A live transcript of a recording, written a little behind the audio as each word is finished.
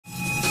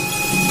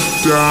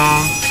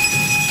down.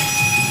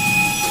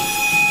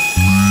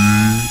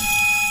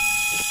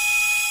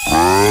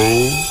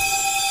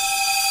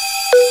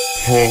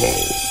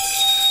 Harle.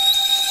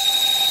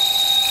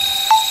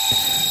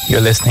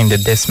 You're listening to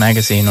This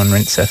Magazine on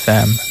Rinse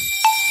FM.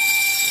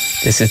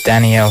 This is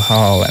Danielle,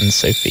 Harle and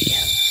Sophie.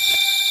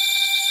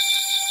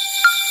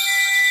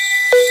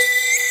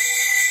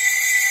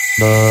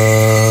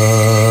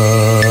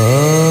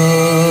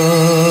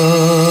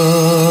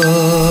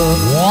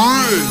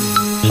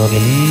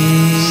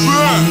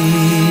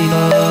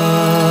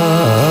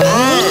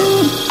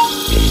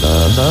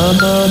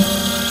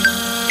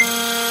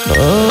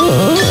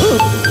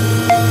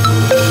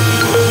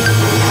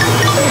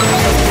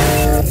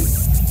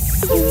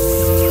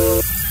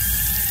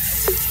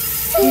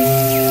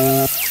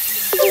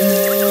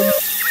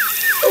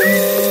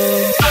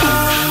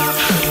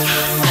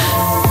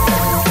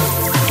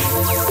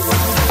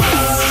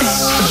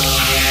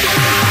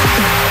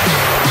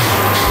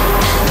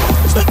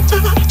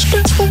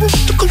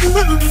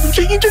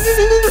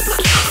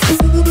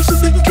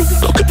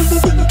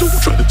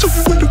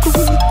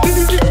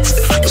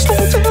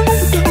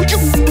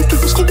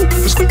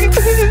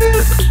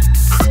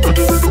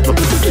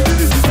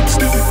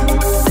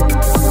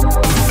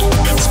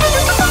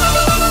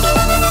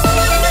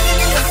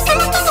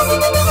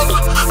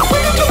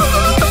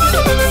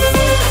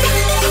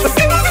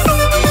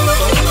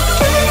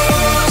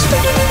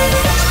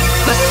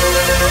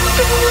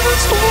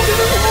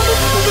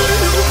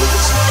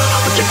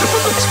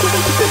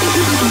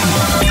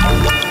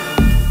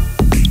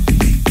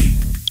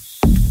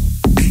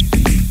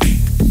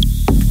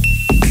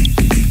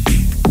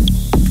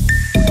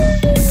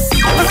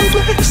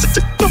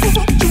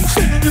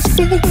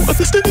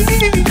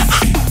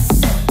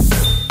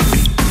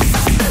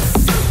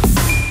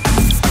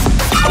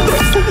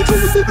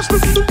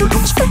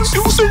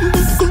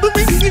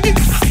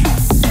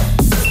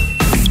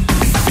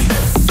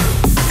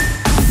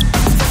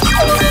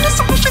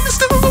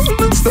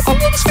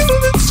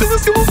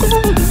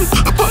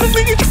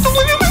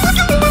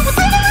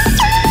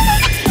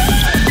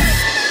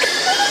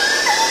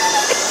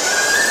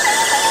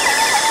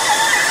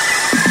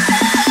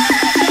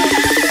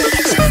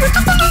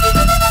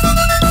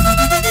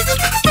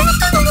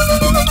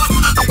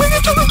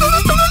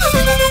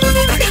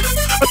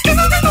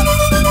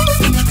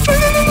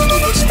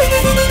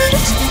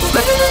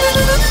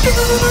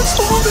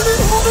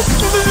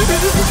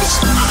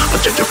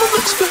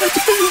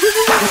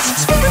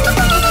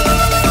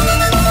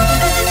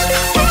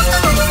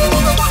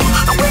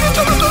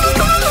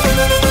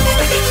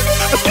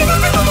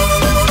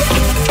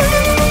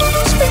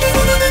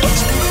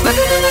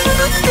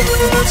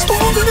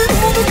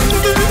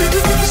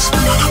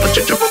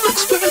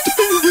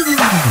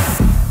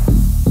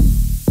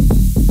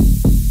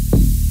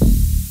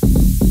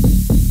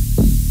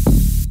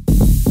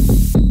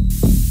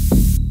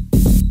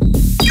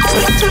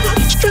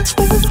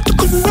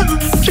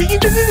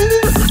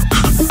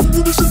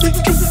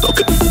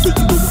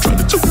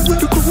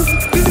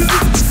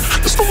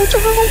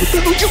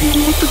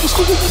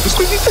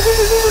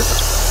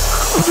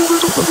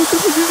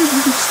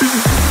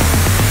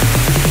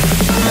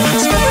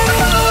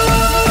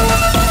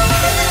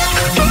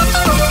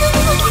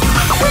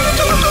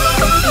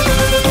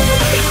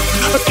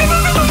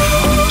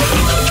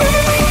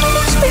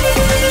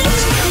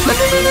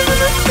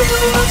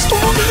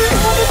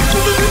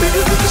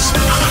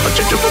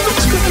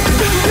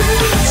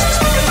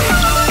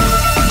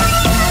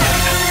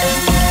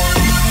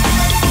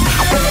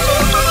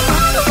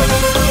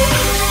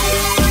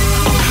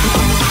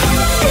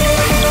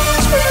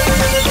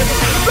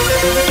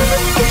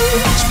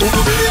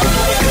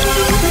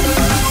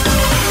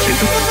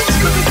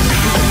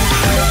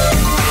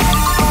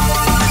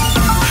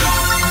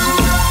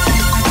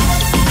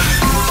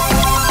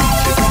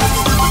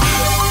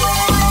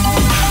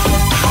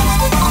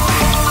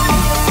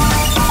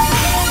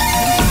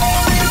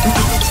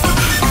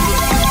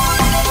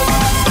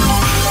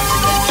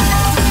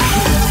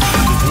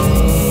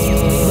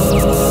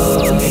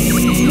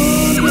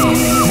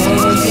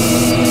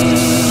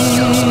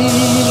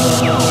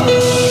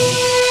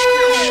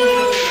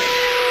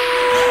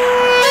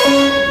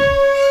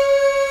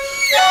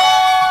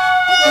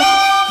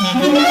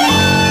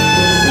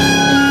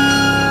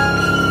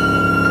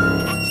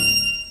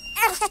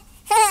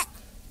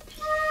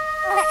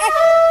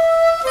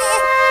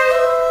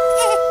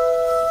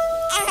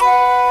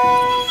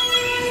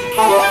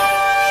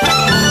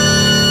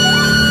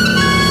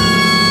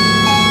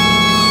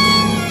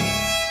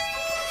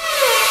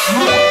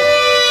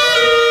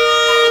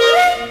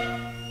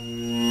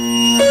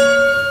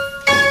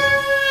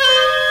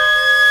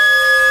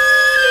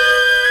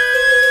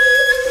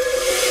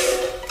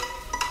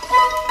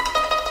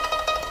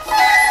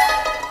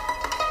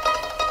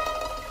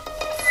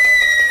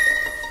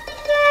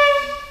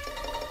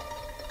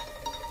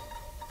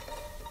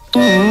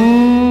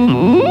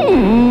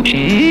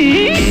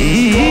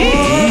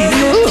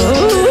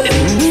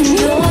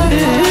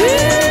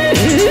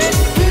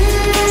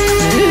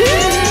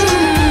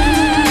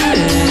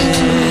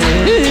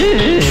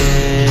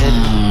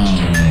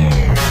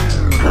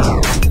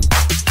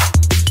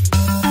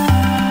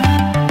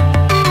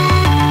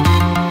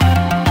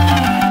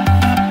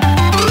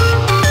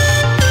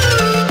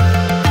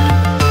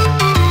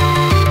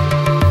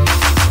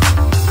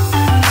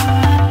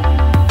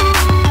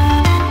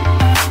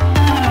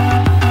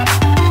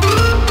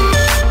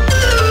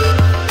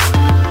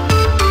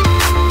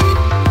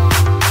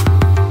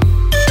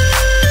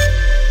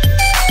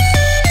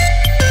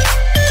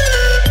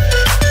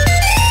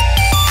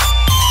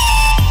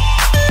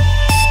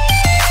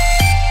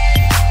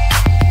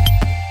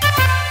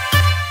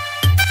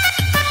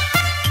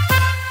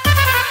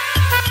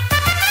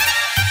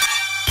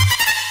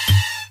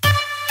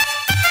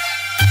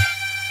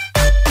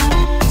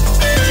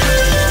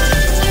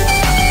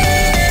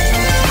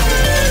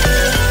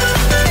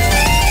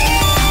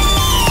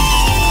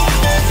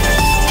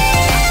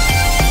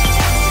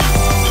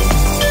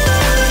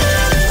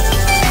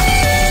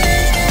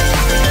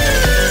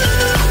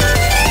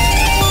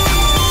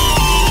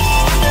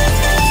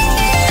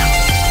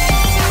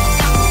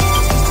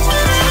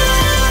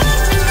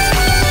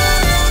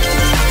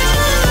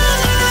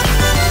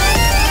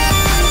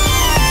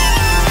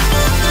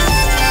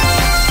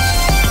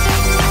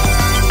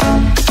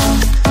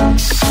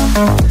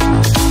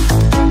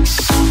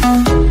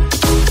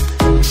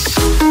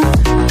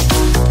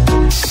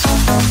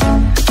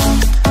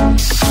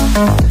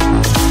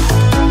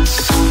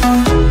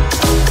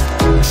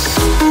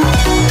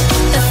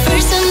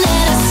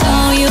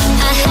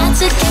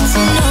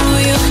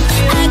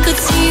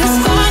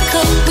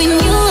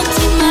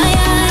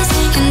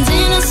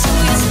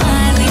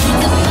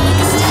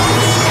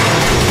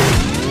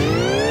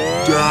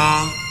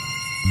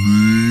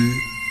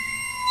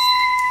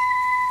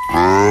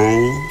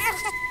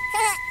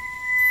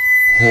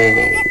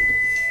 Harle.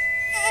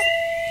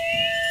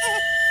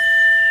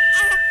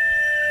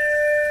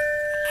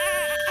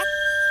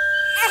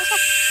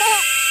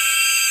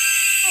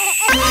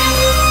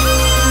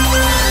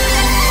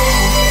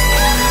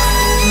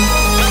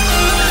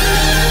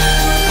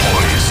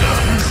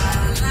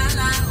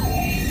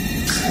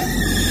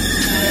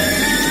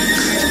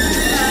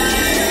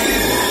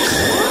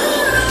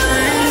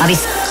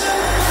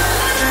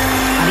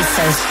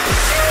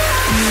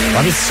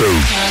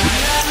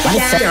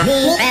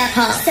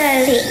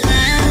 Sophie.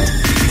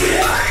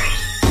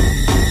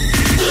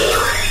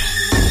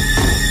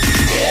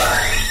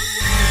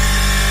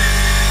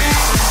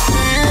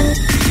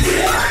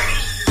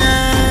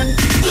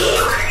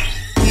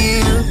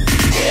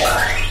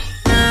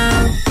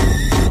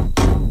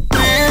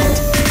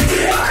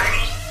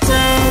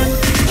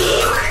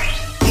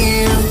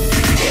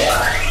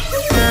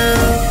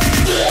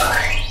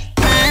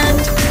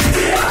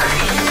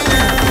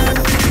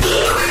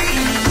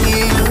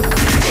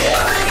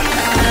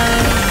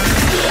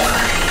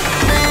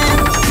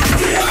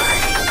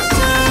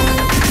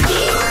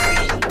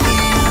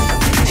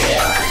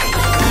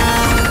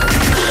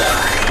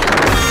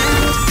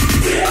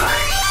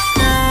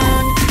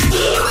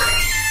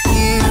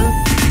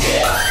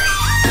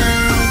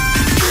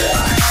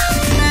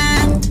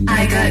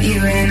 I got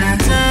you in a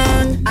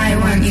zone. I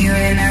want you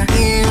in a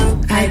you.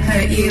 I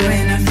put you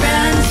in a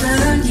friend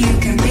zone. You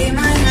can be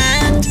my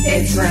friend.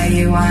 It's what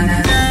you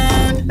wanna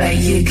know, but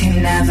you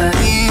can never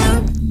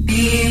do.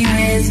 You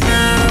miss me.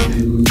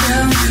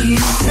 Don't be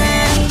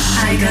sad.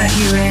 I got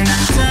you in a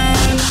zone.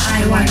 I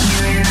want you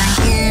in a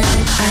you.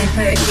 I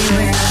put you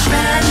in a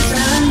friend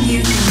zone.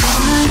 You can be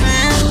my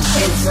friend.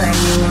 It's what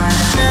you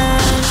wanna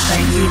know,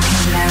 but you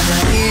can never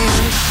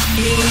do.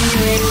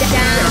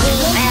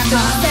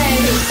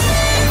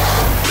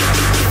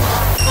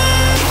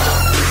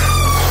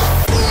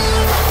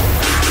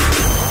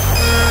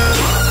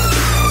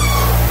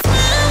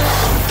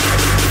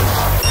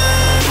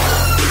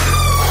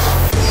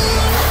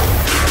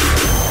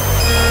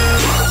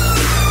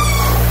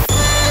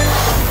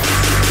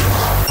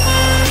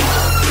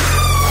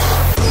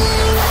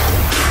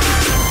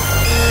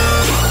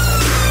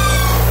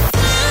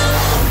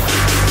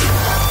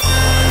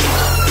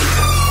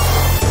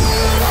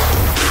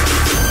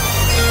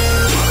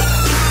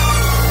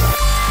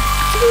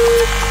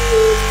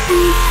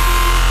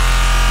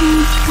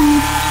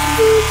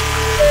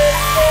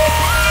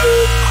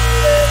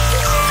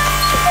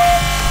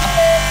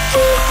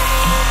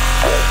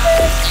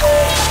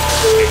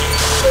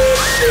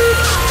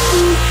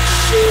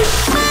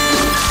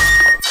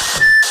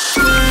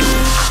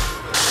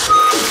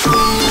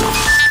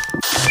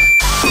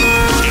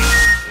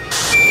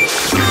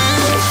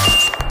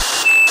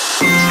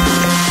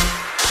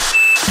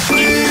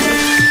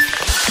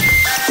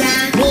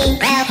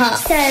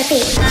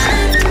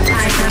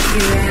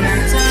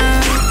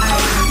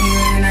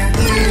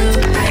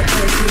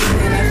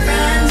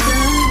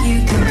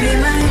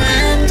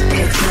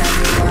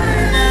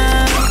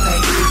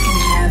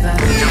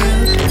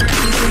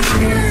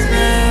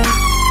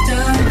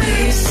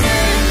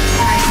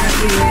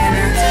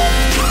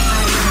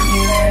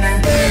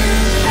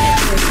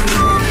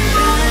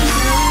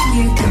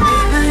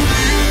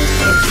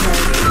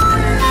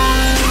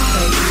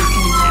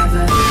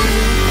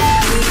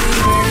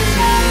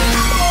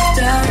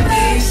 Don't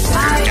be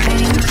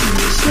silent,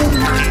 you should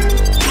not.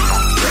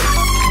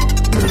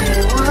 We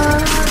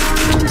won't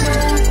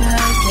ever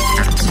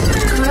get to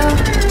grow.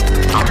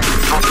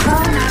 Oh no,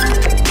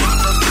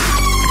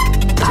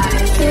 I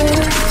think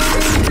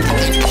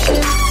you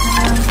should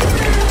know.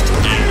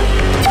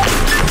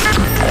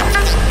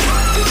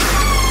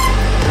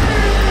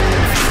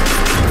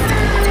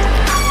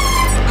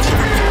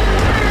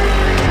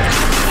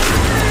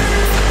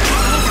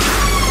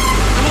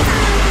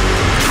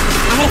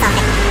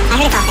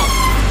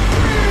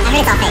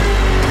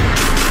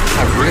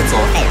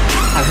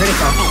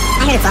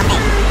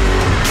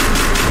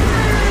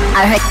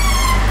 I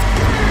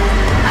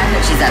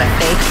heard she's at a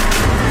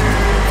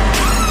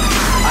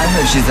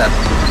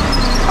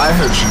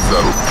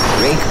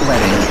fake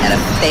wedding at a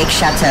fake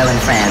chateau in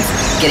France,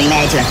 getting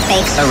married to a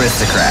fake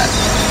aristocrat.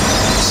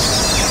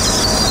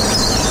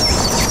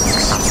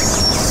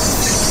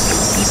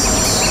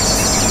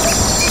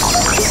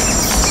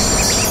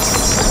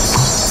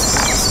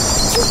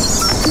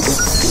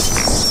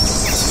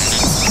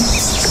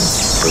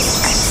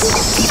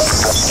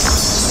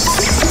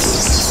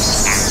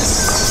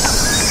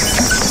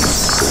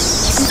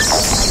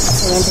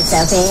 Tune into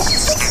Sophie.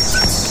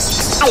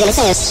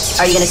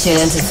 Are you gonna tune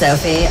into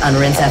Sophie on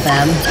Rinse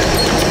FM?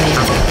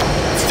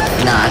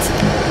 Maybe not.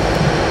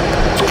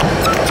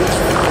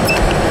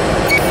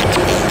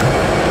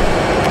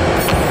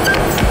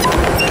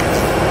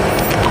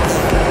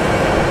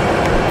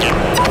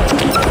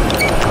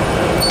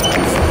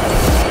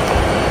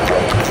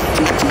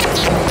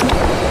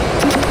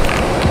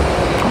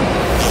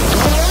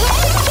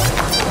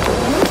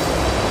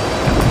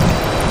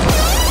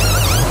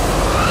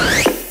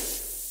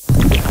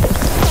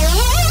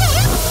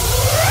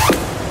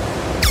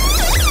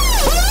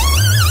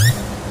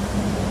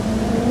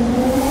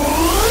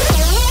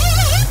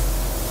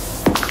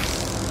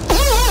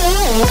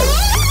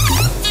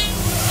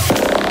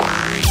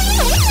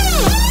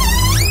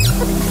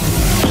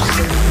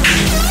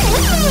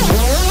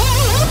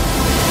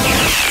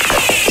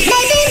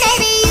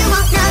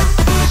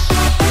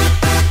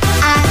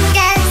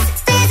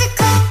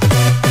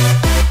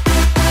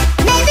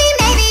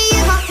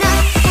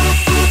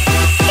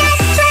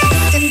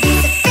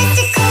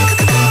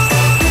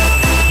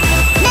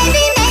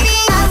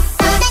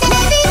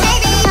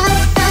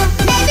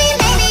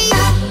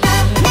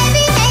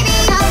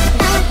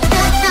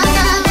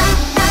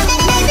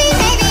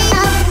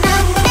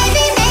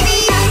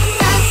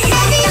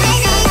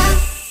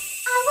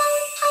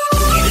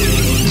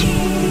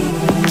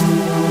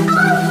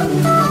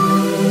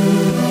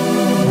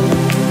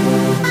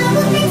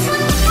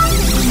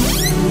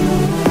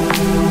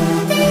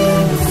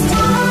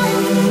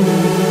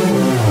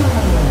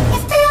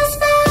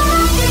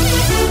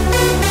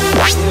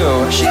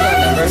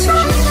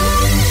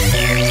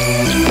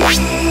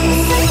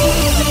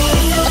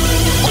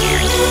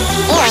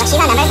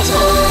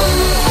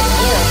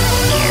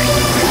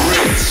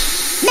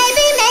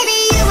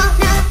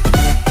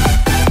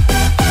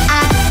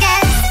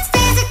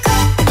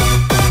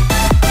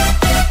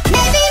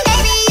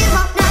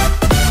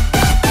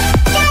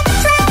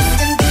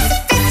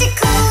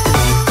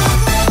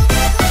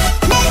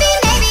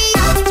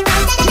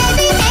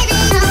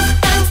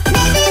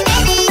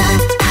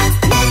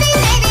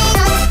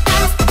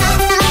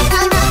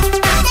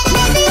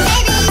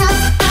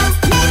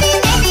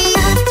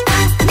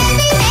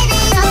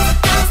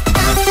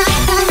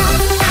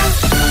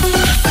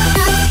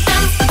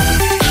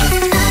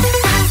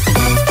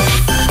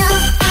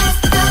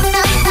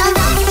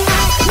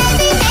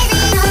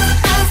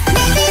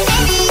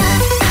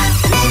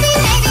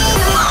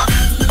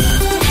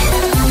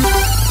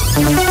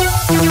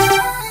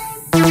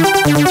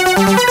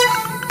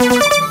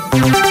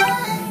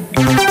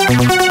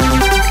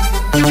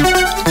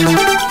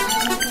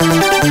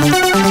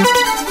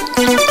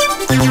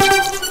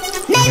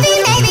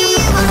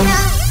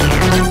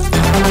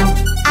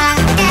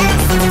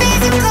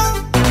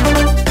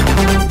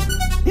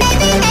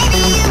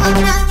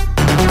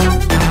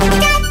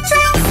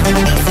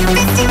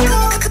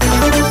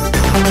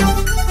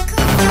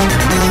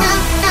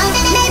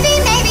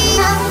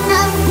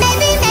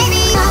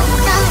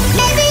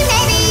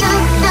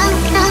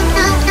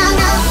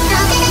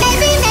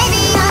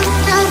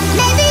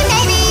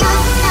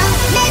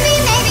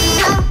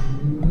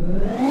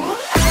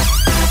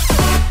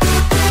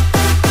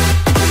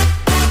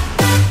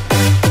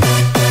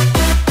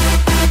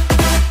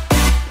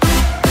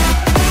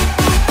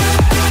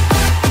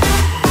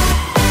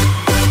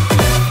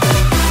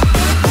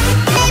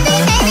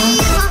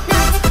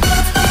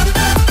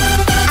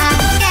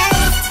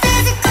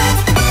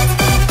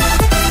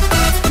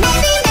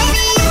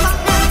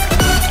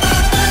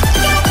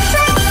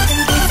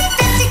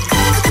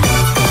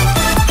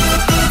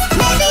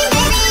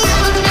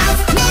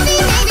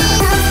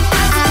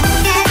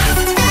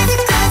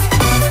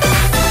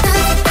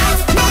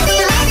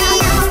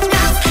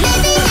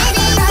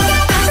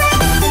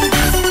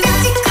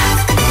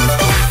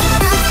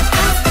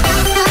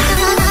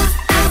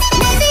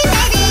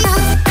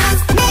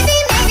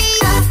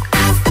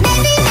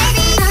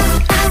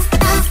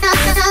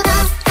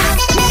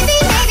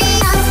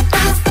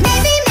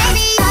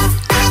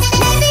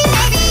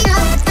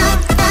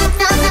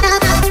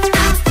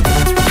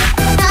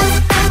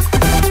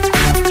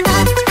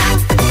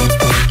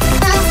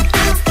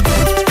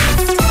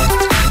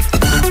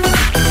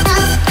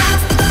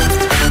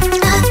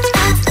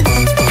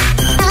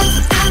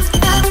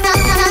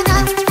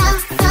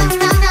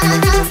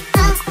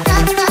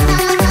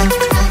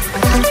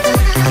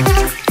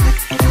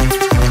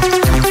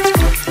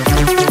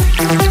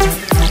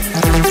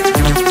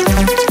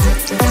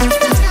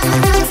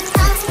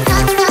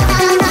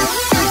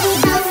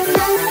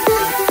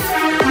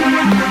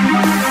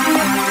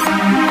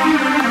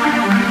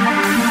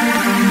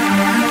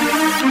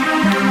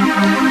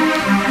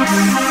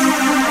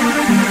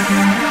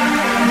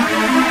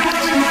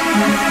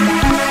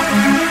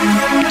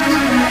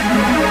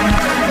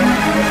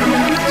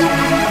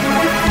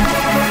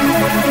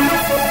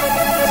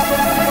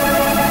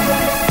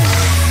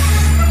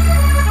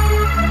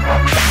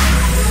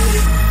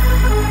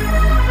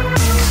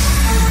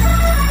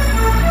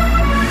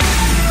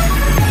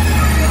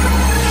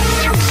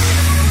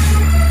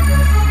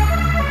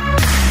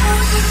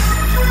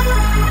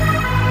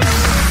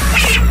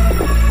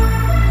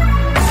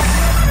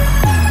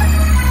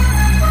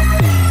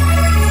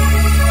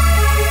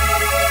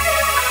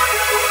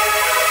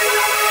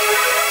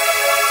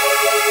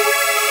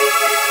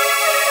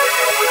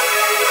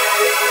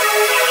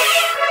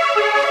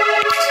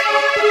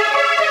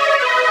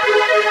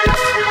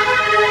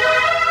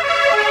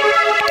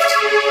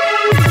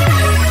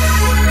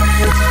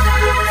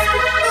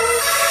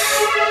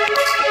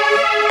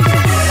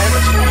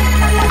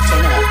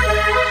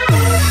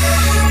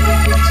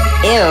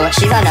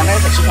 She's on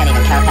numbers, but she can't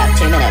even count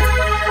past 2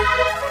 minutes.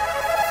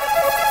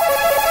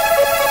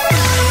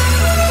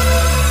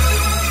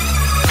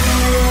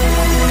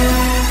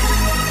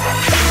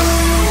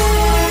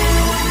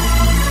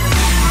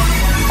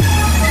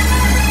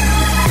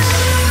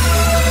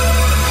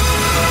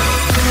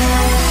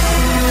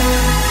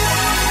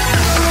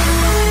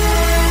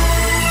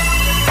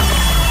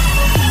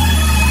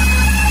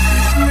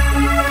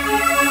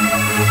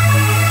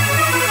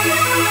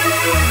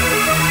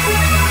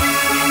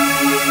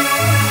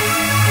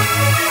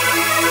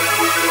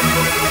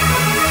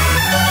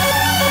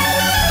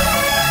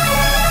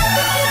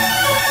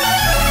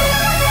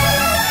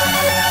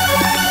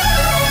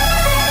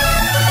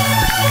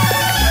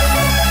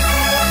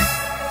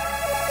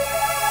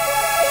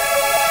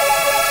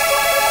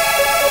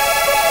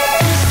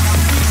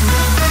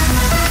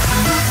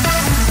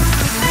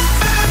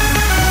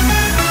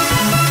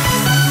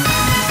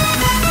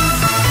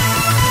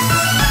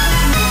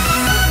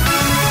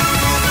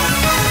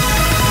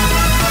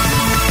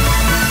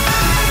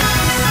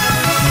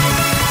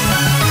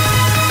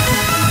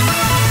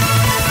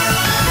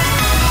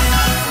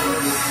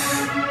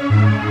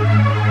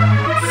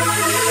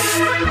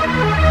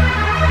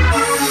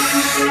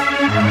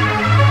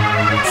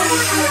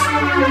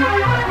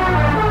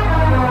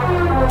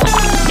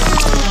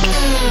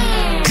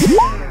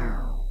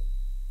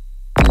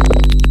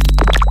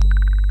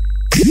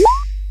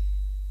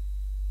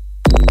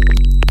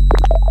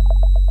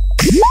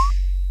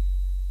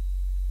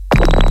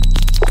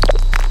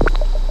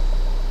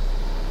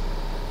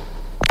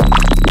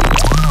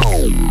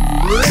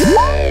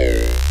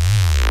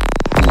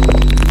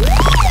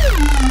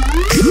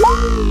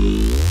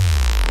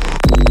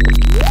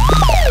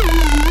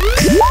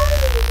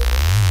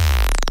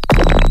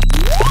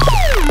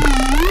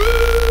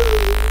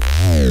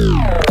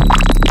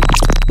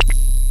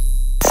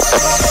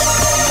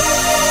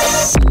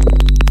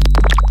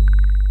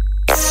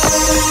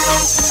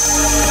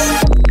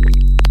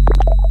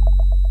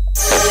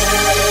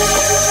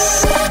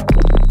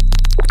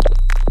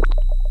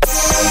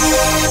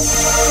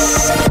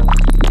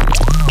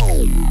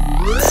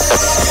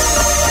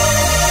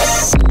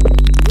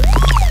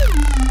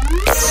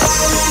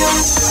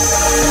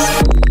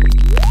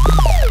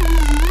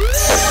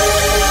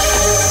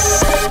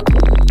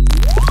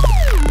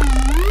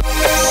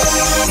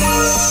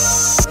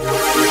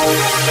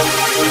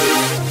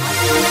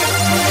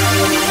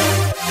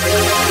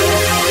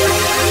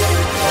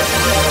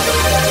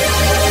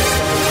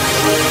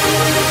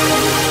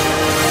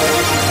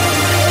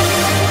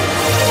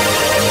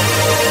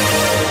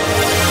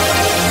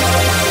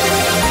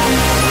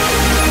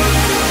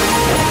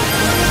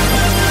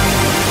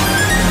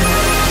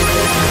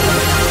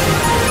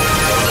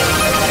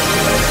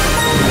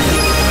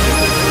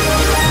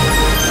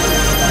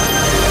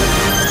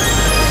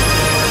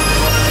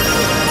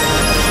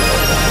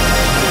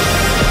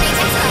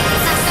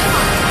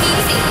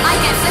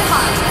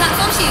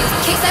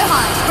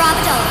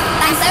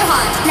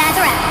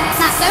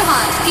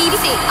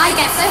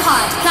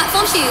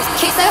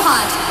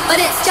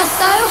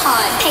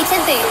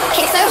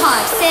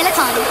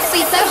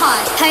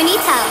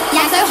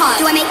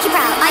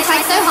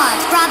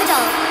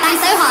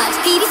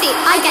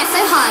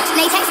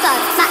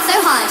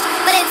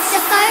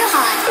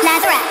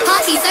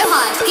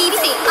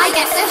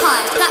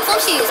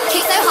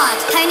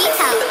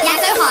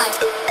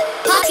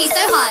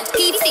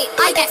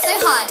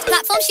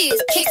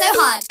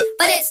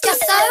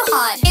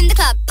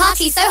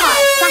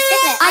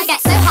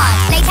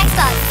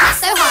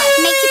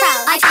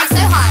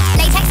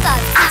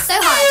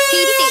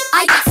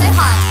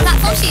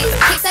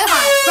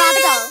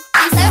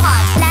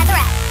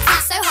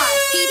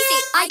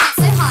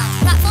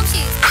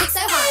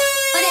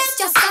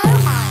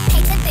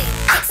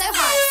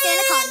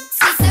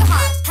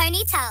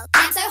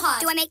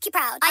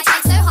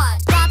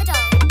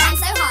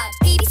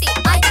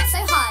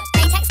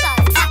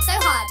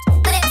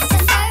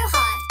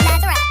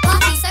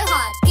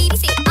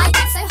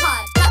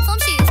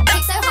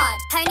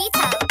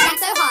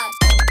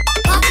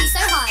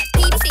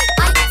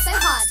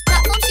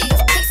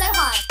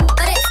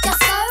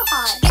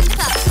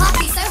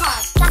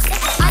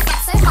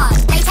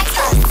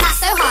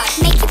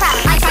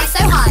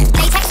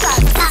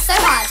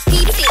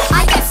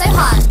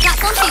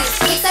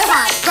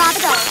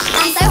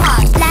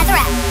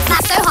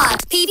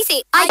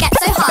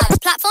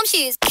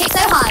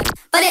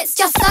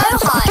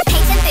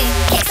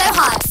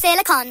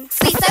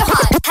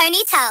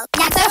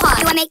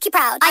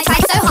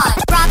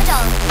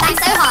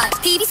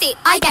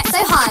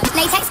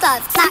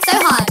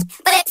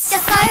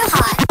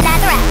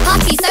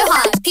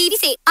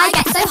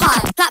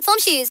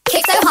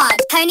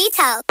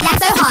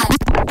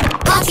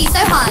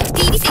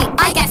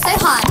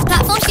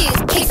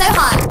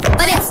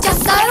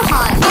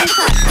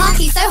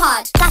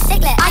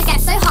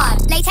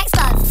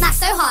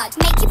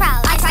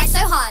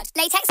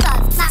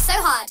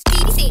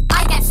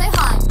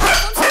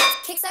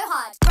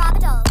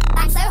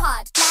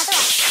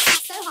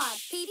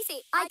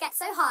 I get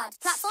so hard.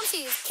 hard. Platform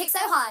shoes, kick so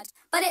hard.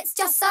 But it's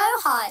just so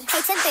hard.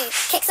 Patent boot,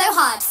 kick so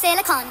hard.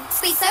 Silicone,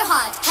 squeeze so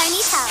hard.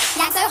 Ponytail,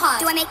 yank so hard.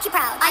 Do I make you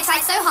proud? I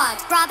tried so hard.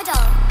 Bravado,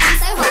 I'm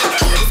so hard.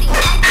 Easy,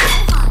 I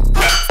so hard.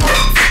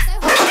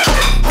 So hard.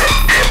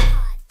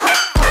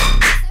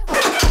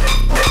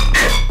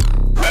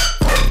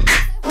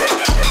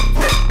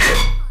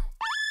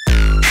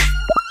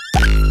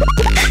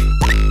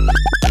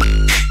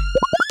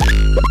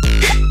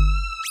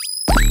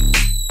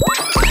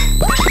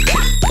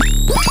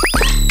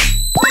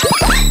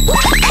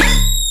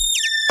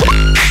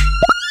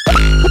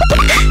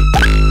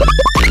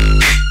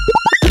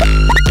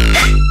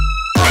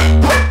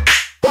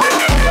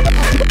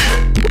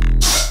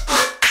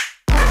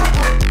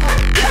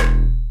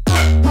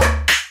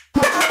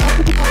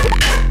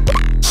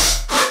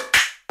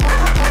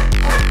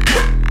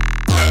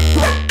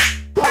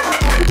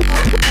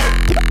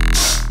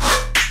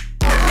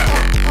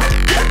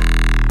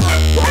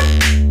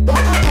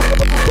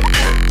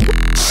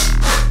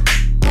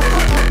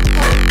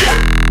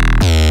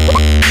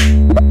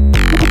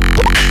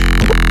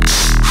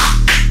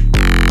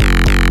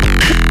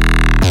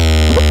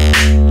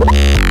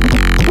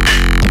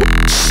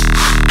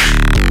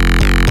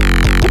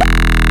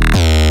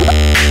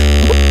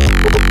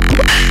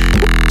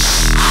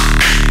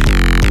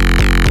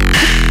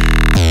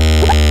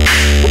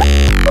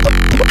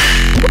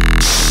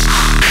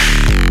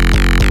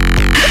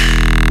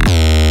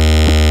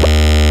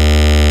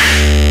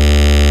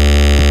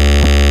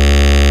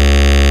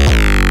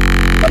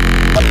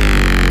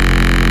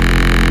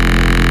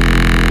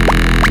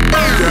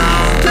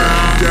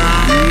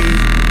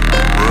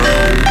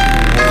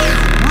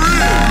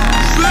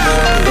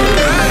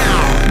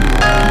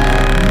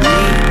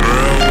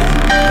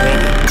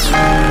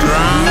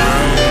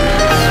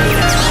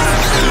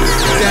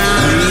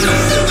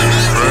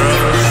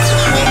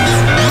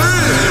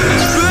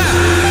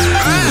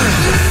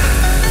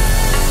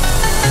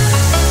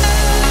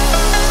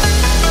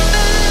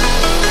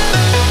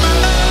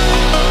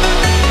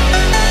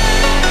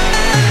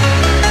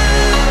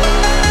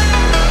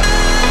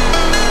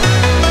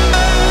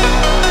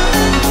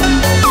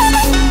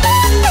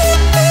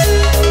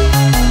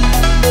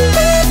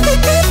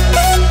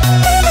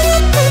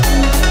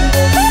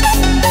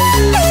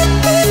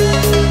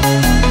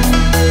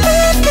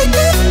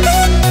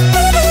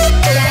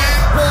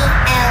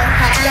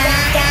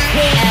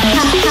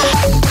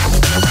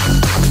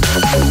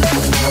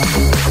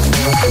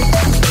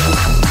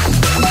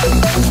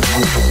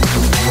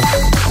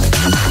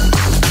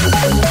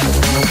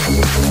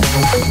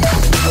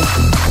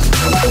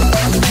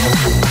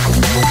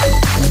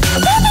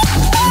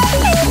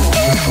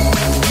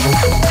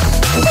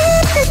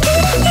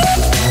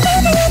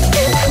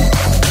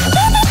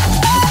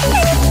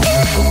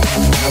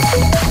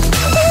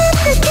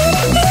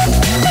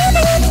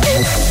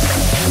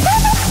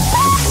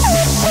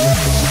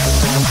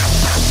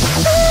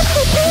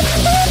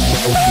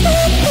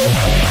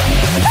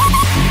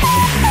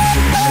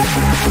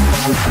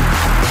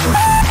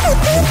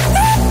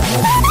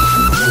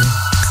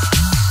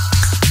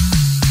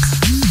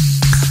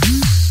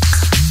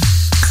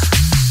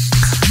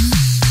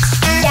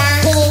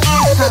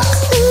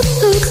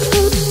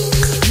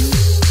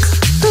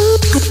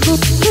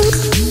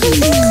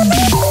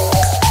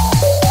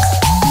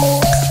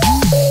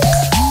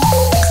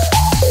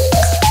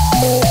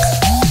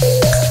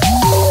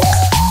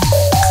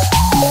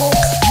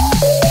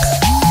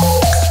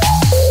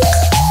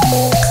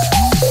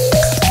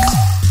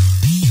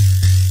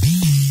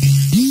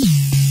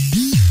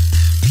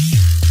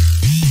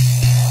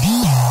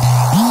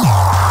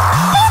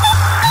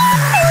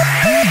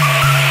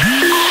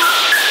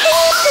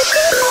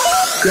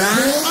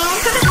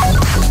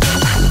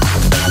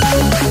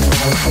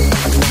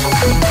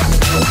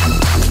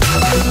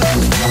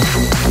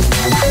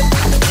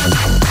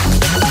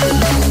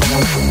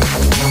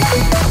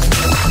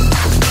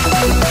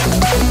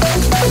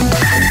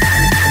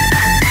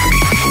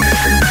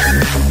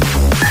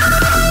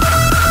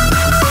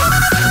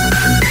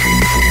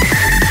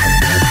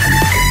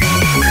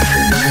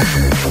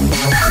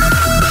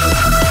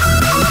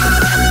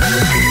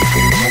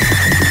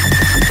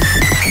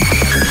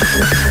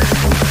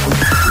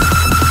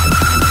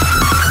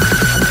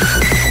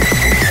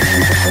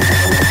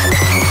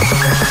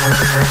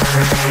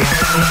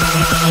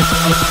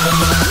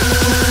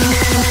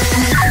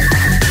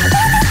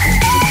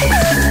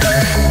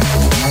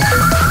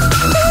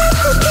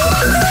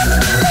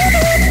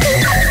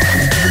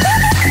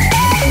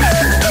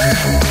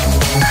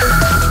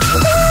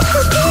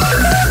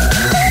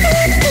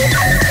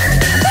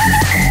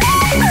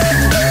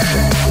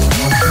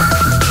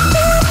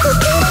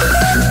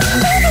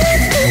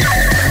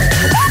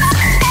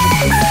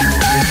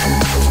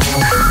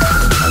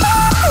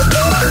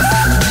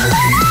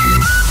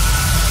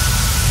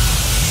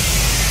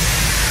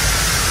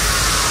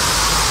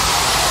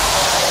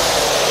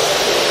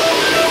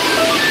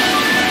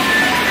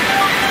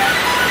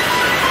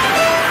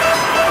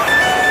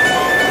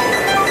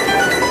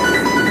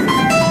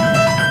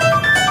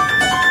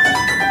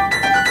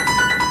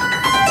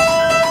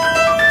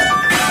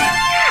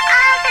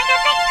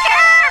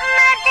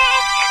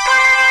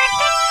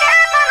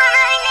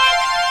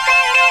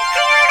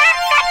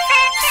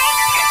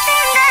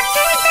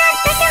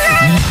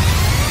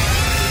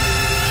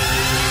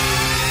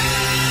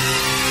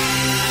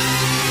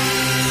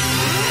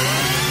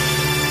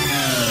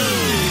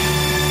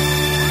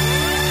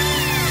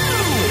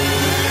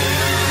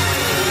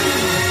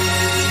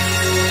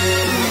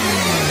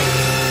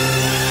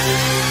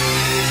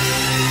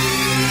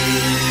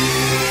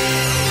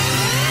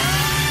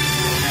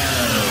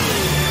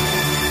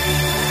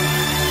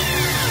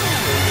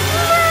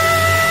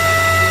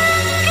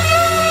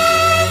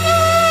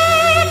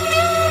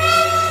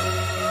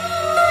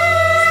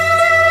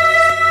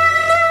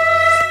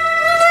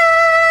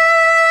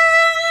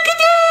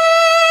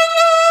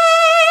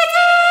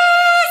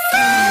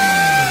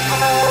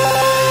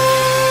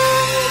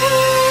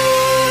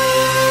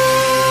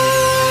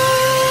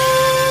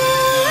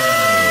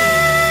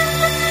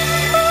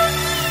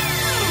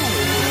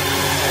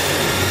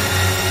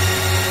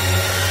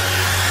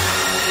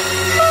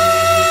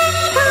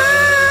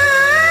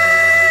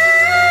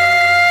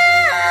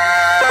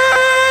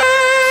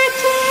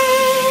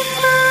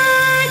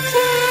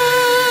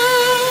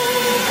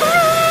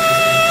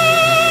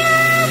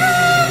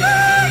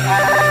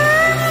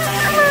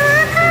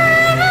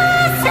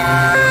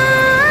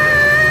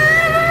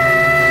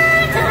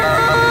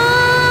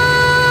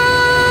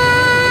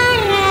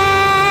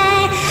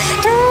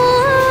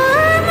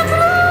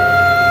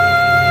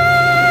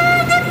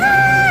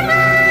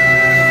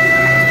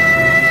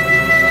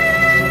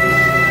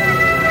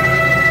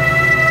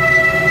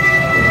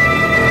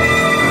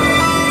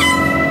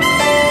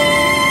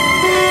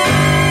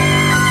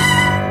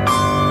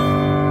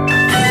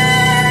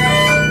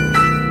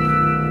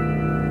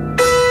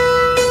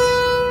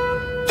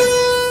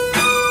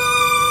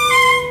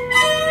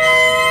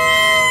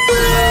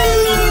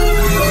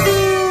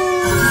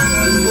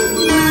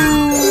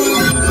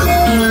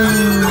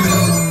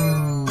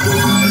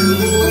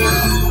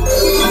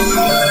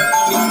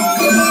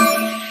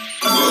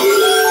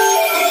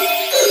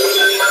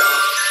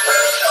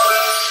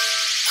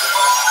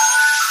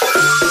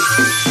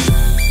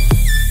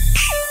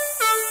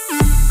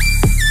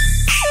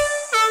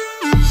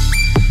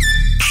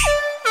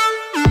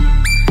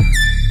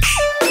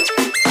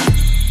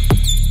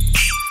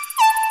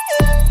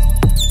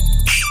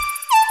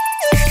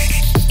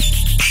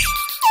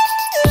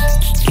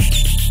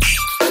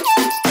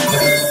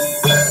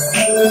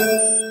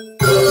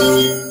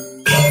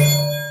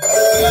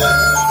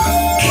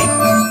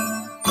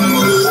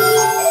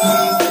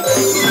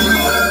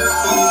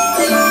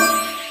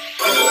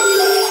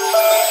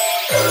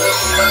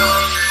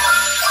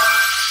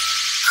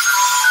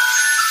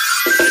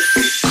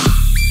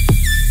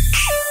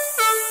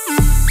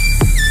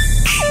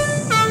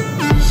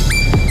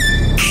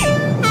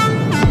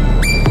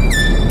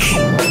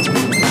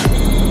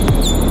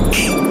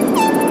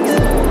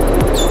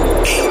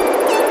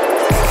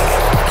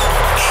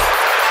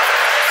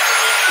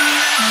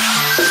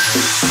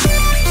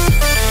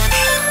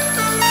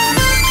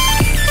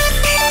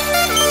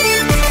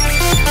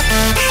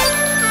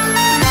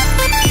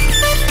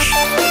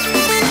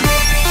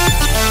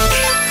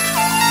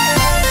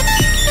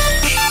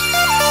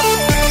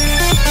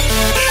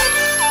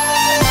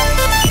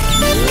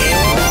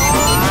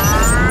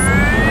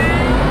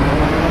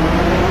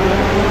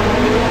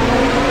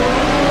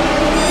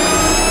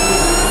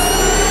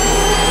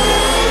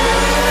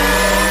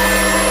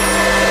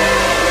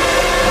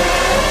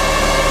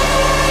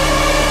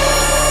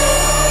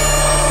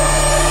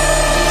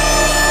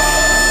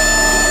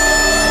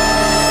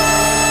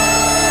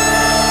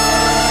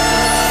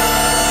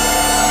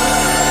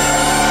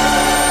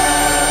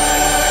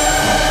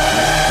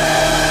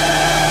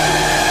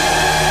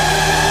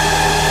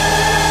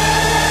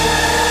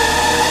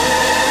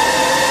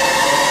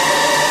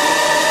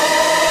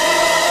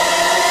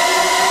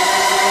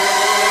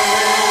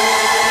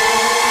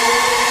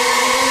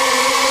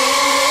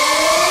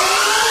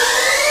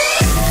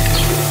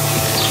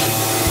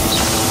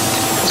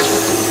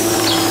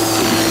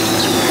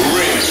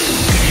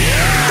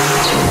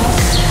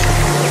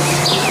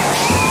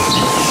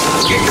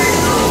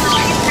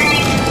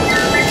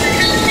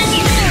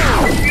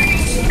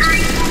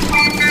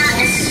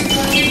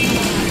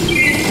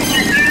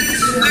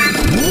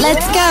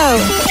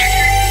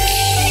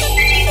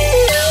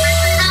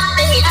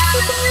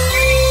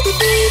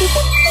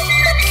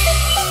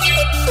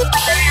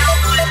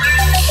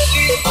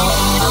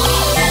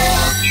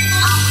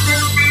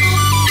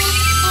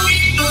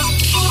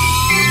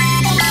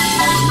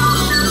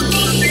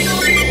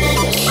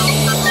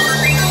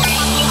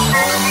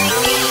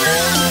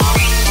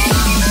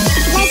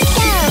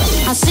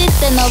 走っ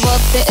て登っ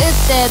て打っ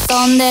て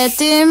飛んで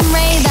トゥーンレ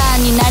イダ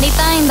ーになり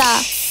たいんだ。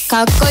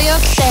かっこよ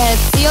くて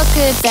強く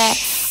て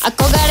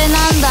憧れ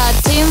なんだ。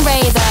トゥーンレ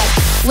イダー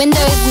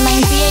Windows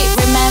 98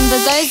 Remember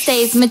those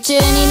days 夢中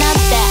になっ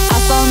て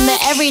遊んで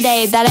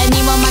Everyday 誰に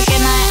も負け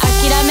ない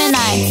諦め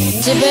ない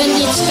自分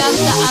に誓った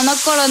あの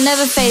頃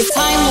Never face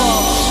time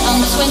war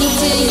I'm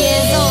 22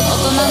 years old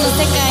大人の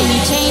世界に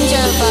change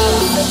over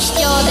卑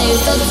怯で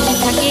嘘つき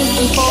駆け引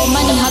きフォー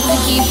マに発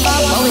揮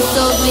Fuck always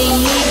so bling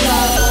me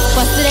up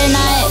忘れ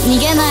ない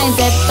逃げない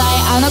絶対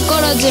あの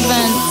頃自分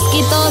突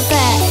き通せ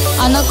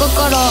あの心あ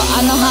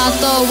のハー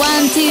ト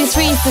 1, 2, 3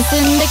 進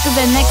んでく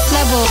ぜ next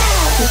level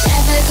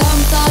Whichever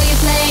comes all you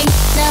play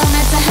No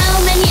matter how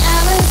many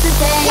hours a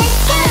day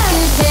I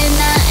could win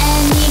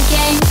any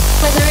game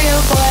Whether you're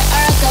a boy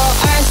or a girl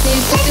or a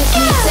super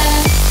computer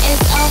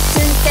It's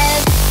often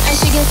said I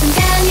should get some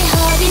candy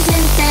hobbies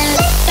instead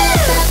But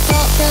that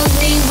thought fills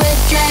me with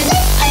dread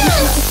I'm not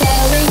into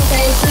selling,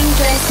 baking,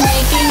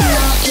 dressmaking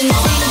Not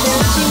eating,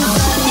 bitching,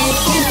 funny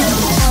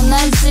同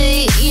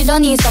じ色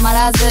に染ま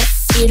らず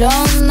いろ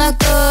んなこ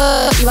と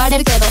言われ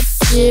るけど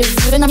自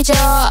分の道を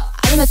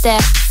歩むって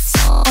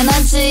同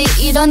じ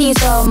色に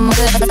染まる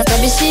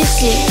寂しい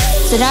し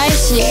辛い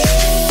し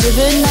自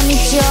分の道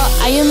を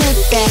歩むっ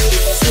て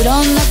い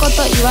ろんなこ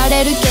と言わ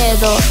れるけ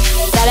ど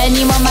誰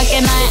にも負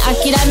けない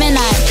諦め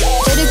ない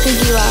出る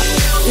釘は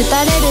打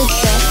たれるってよ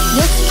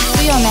く聞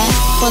くよね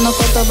この言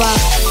葉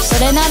そ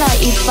れならいっ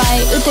ぱ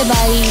い打てば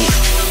いい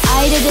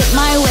I did it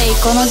my way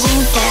この人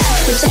生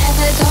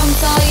Whichever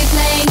comes all you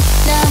play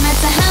No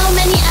matter how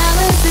many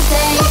hours a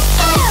day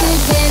I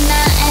could win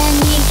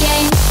any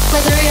game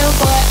Whether you're a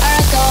boy or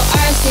a girl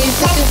or a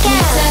super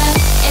computer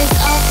It's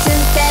often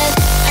said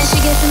I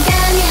should get some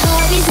candy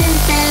hobbies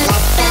instead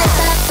But that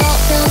thought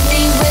fills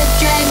me with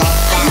dread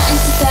I'm not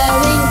into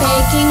sewing,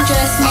 baking,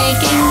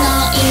 dressmaking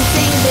Not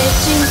eating,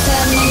 bitching,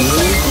 selling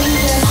Baking,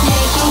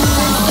 dressmaking Not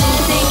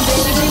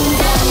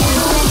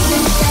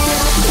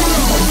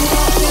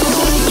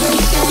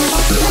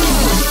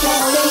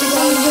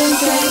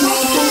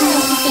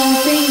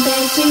eating,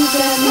 bitching,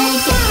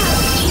 selling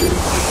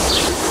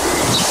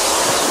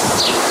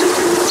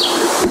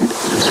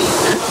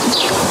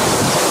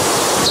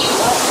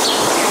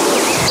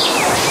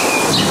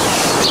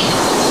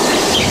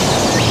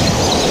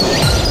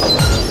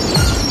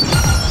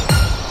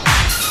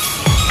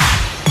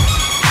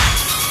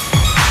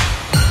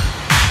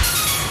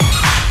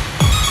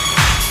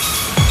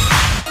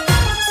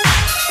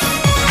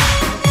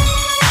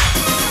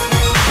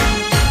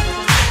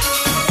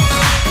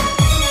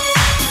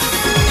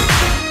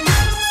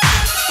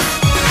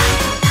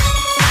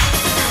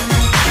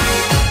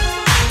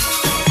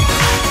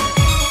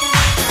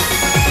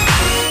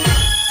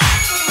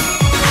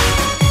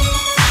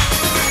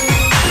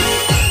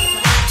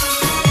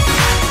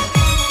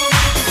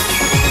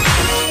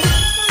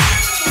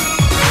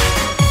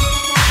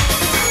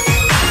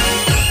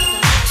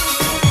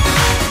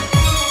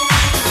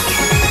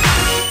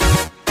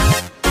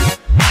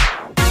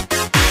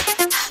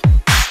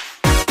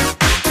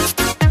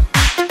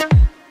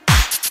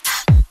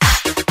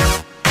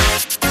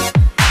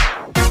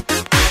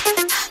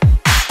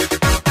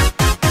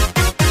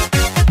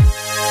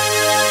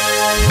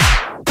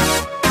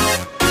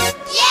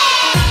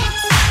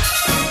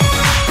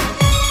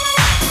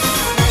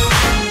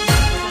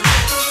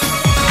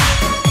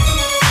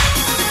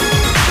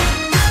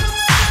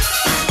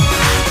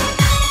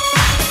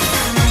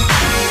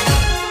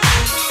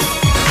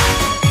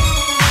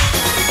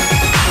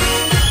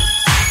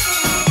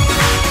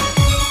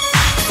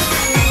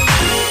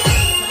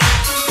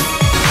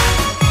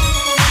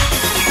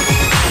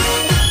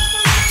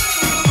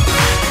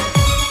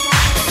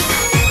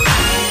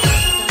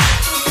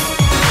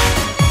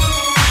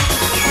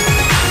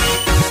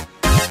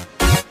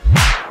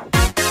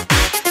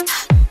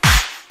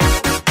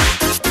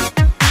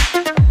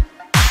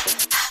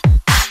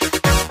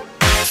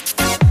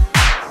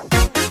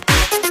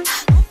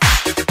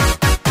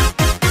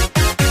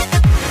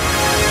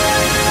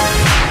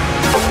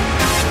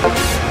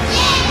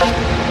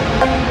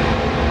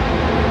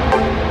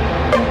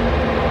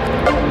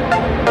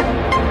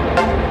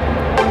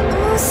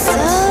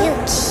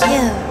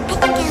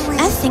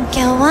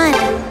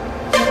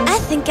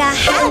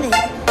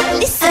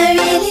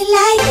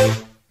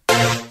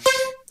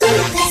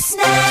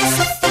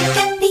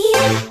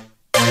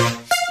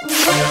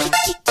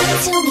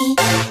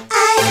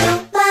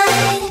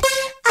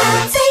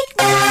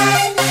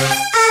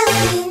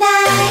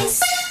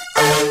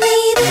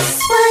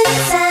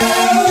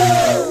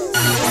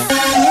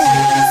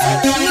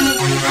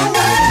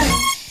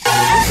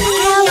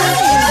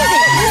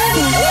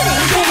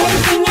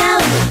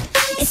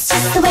It's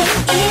just the way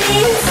it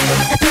is.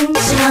 I think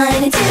she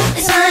wanted to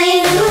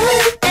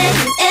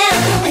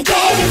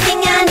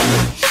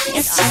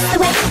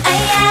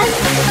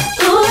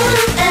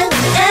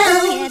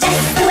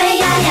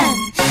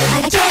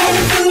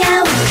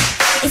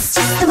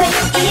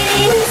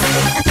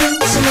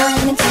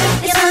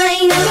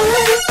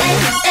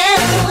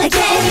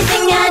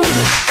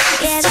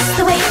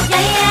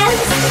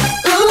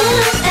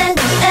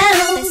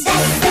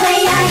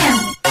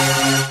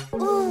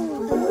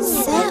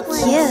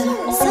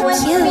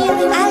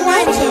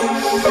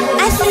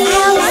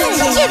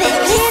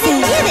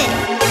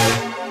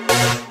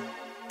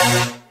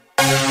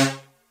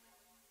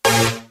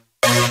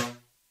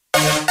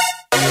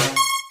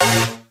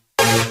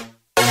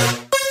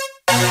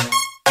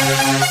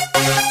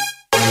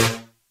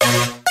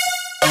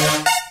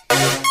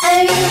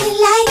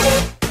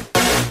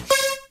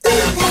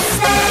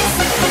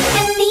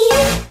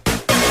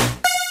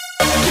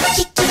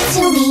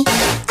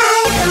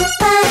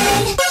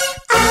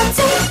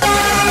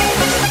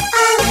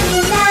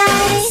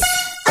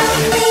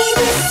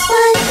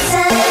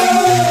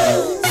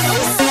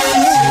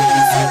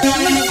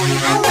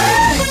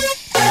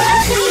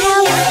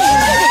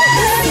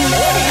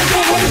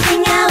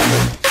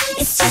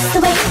just the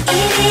way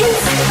it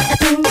is. I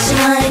pinch and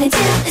one and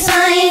two, it's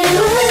fine.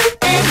 Ooh,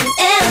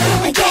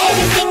 I get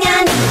everything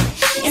I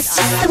need. It's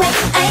just the way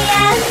I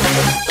am.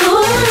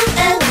 Ooh,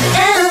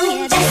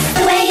 yeah, just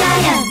the way I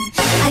am.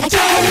 I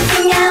get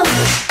everything I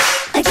want.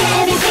 I get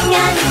everything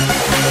I need.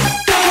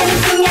 Get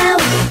everything I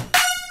want.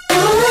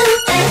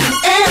 Ooh,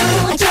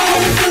 I get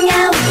everything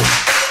I want.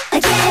 I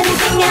get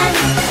everything I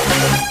need.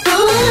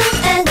 Ooh,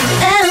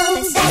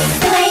 that's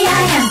the way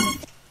I am.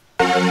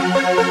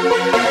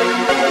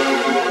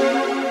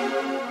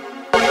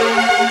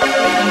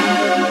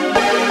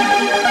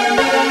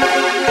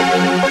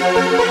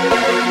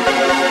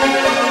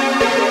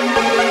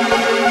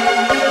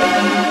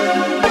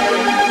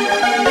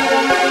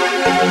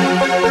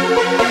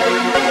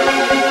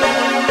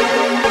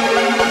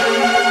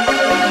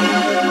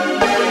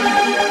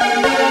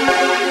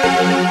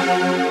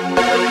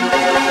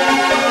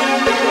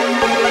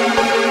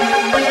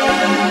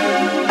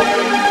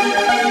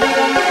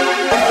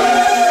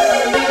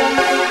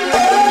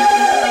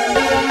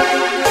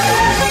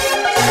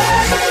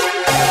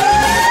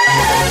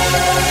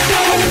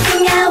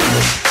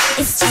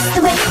 It's just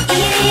the way it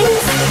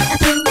is. I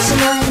pinch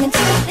and one and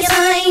two, it's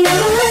fine. I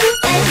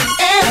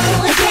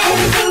get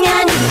everything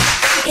I need.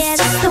 It's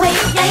just the way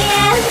I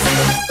am.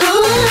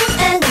 Ooh,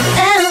 that's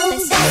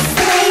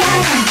the way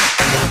I am.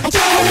 I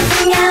get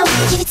everything I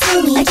want, give it to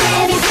me. I get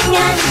everything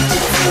I need,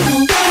 give it to me.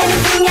 Get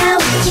everything I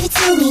want, give it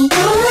to me.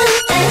 Ooh,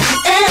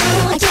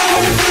 I get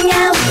everything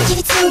I want, give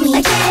it to me.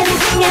 I get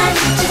everything I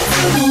need, give it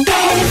to me.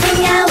 Get everything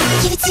I want,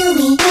 give it to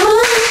me.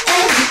 Ooh,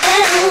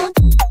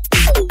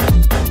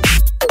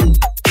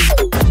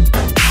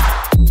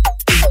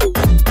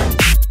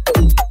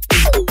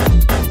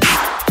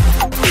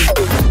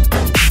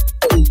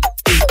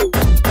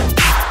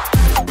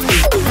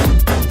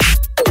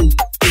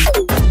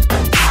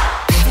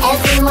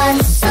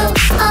 Everyone's so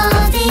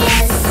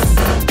obvious.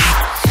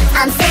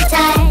 I'm so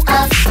tired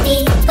of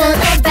people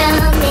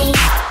around me.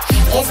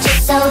 It's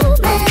just so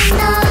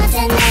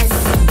monotonous.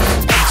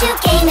 But you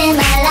came in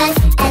my life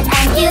and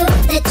I knew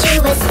that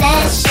you were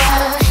special.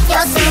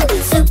 You're so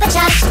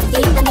supercharged,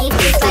 you and me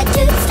please right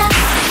to the start.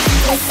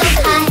 You're so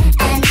high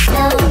and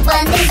no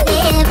one is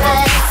near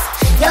us.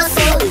 You're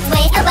so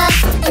way above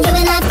and you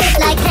and I fit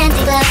like hand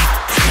in glove.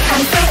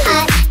 I'm so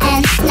high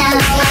and now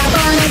I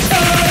wanna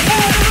say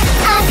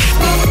I've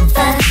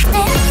never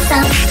met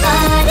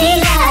somebody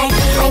like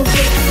you. When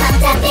you smile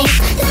tapping,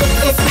 the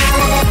sweetest smile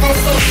I've ever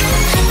seen.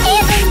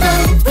 Even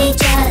though we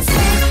just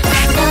met,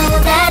 I know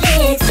that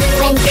it's true.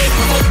 When you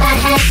take my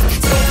hand,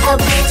 straight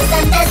away just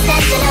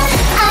understand, you know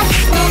I've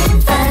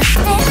never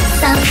met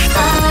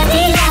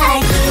somebody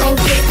like you. When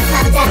you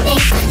smile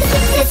tapping, the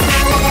sweetest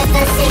smile I've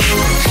ever seen.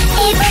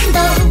 Even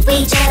though we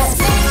just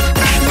met,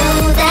 I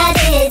know that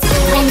it's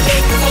true. When you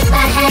take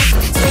my hand,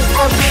 straight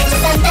away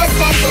just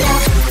understand, you know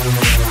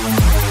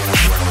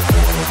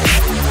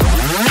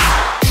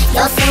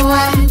you're so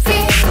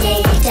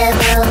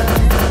unpredictable.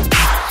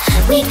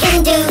 We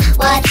can do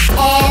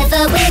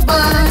whatever we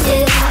want to.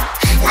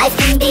 Life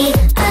can be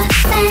a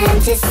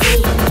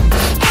fantasy,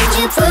 and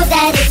you prove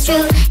that it's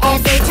true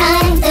every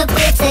time that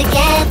we're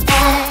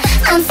together.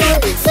 I'm so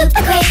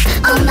super great,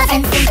 all my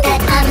friends think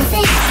that I'm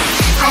insane.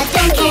 I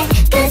don't care,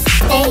 cause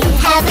they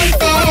haven't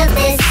felt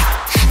this.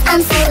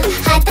 I'm so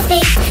hyper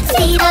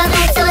speed of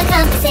light so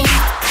encompassing.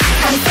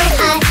 I'm so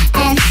high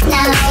and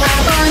now I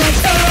wanna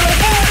say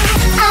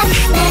I've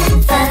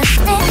never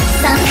met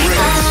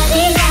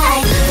somebody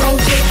like you. When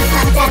you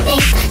come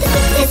tapping, the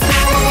sweetest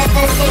smile I've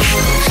ever seen.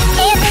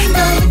 Even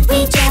though we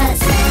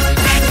just met,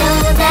 I know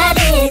that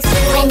it's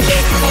true. When you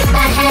take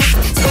my hand,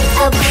 straight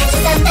away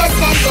just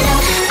understand, you know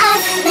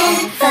I've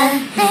never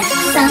met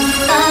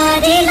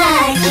somebody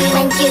like you.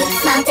 When you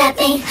smile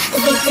tapping, the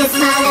sweetest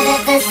smile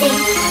I've ever seen.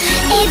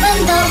 Even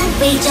though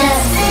we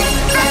just met,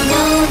 I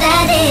know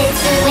that it's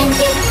true. When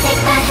you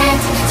take my hand,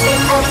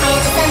 straight away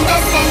just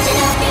understand, you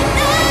know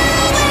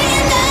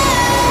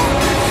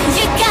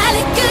you got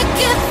a good,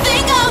 good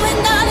thing going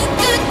on, a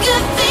good,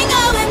 good thing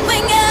going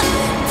when you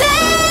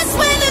dance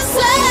with the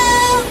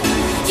slow.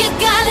 You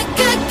got a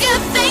good,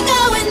 good thing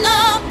going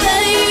on,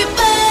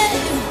 baby.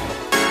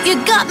 You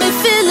got me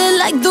feeling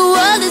like the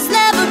world is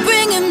never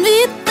bringing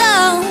me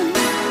down.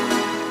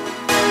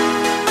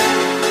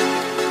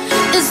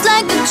 It's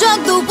like a drug,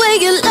 the way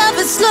you love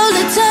is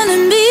slowly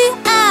turning me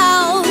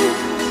out.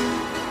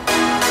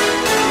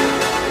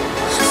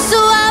 So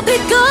I'll be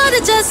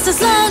good just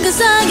as long as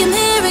I am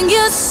hearing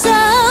your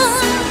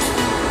sound.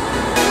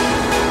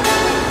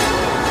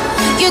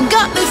 You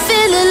got me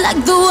feeling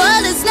like the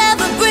world is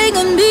never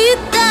bringing me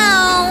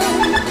down.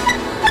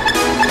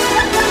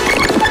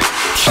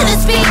 Could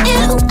this be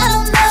you? I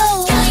don't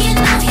know. Girl, you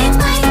know it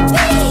might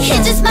be.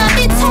 It just might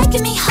be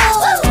taking me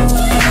home.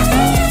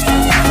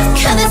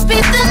 Could this be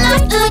the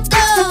night like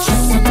gold?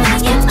 Kissing me,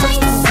 you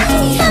might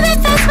say. Coming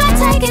fast by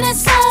taking it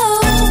slow.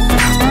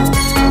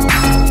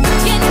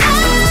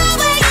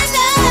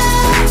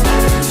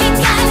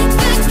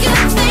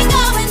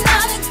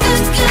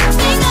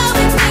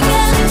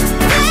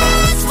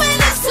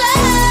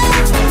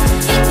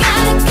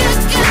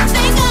 Good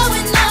thing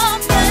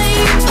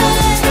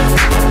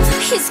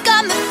He's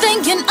got me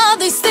thinking all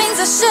these things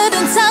I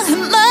shouldn't tell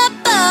him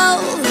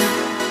about.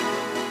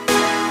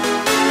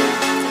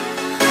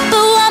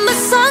 But one more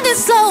song in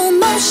slow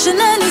motion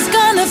and he's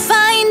gonna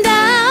find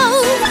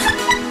out.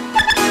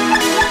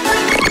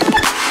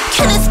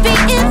 Can this be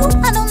it?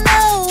 I don't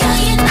know. Girl,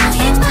 you know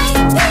he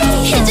might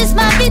be. He just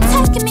might be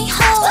taking me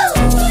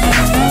home.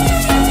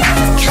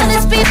 Can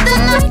this be the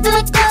night that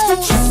I go?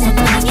 Kissing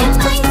me, you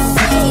might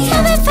say.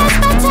 Coming fast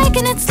by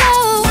taking it slow.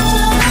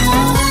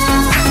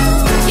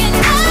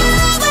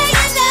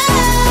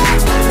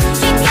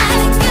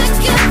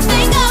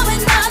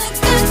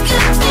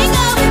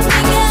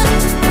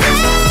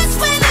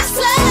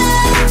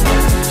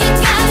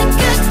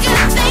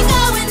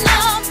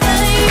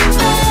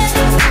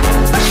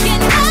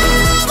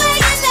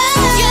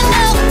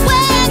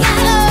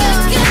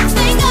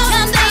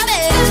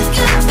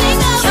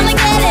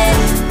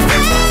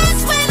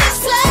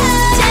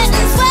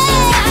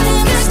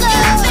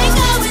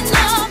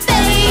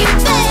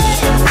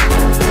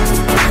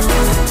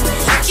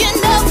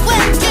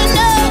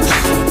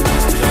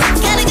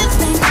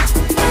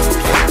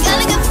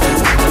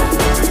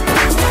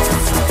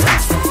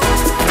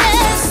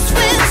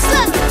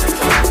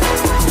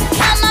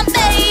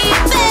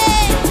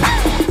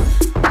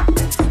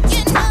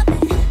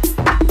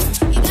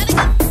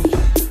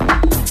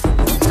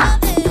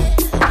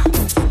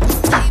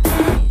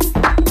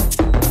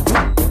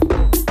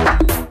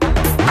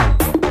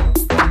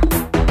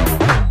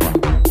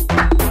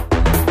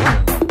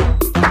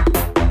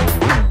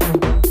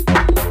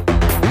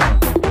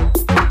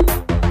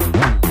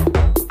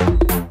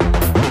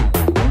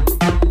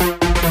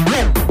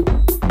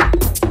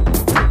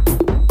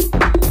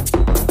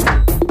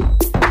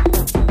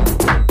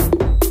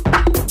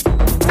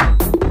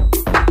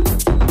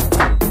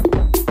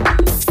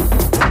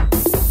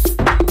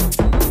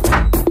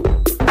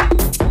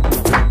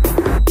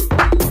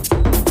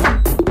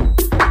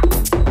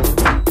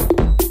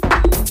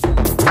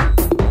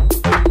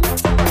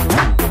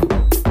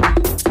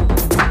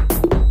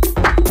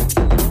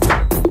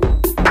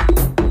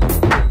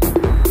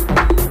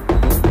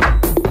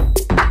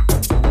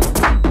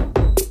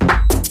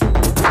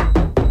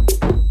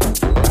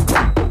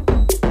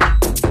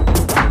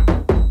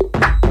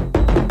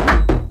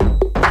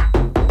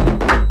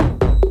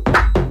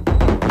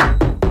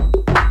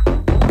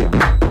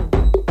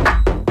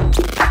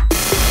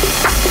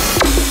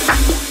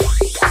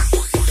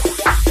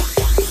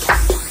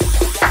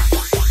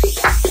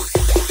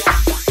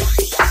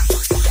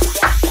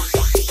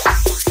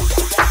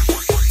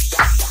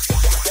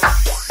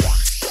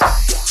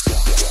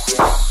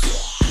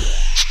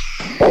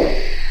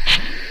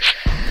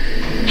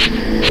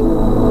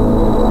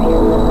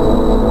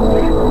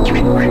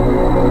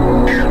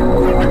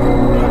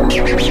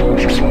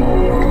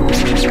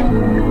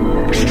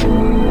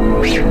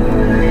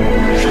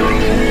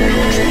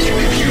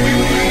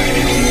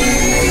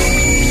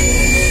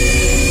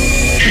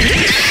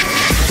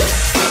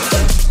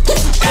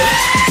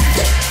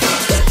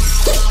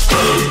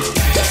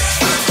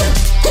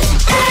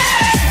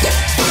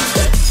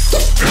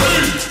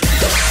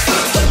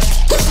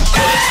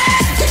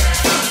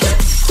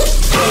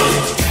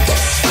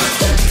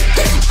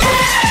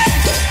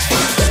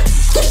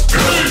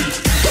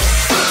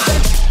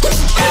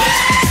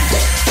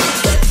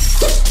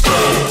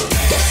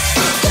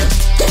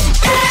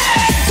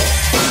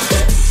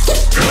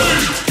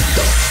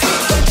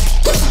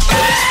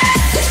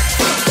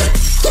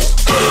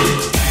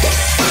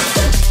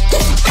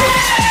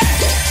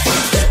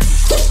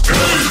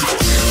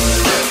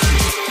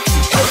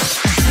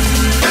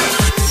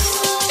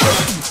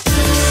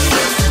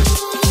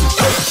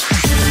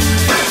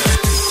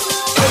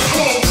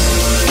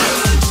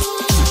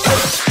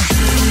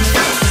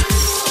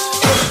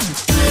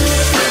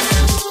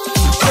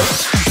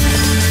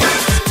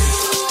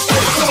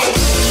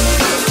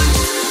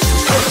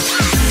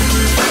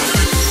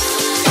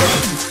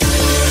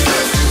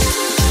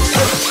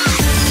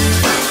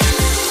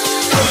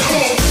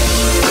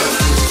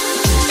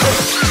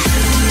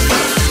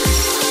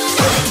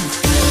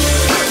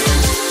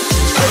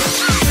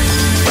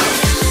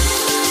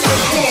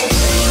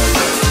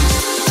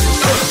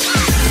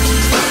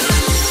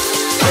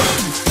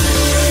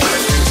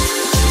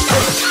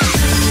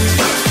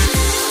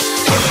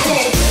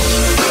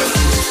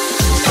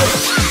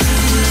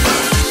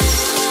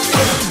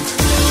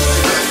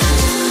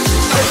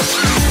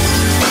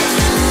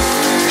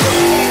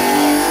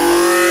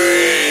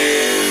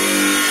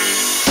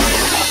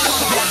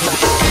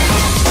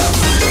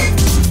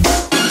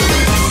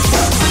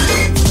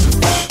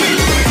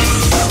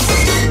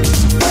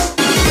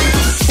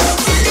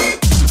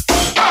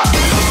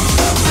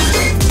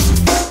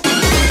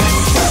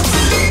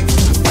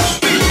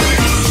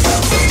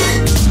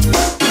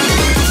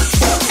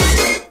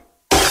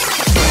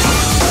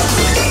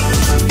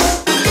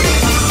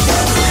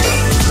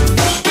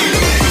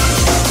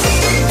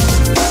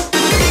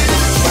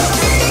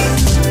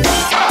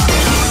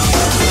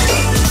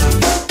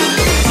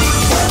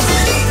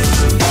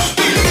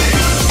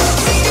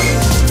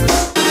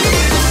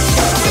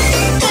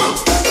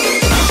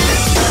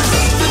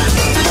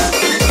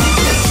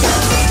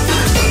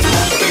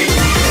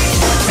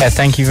 Yeah,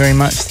 thank you very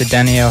much to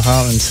Danielle,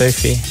 Harle and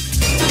Sophie.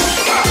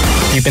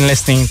 You've been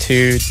listening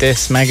to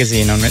This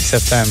Magazine on Ritz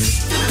FM.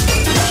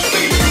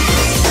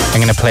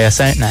 I'm going to play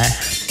us out now.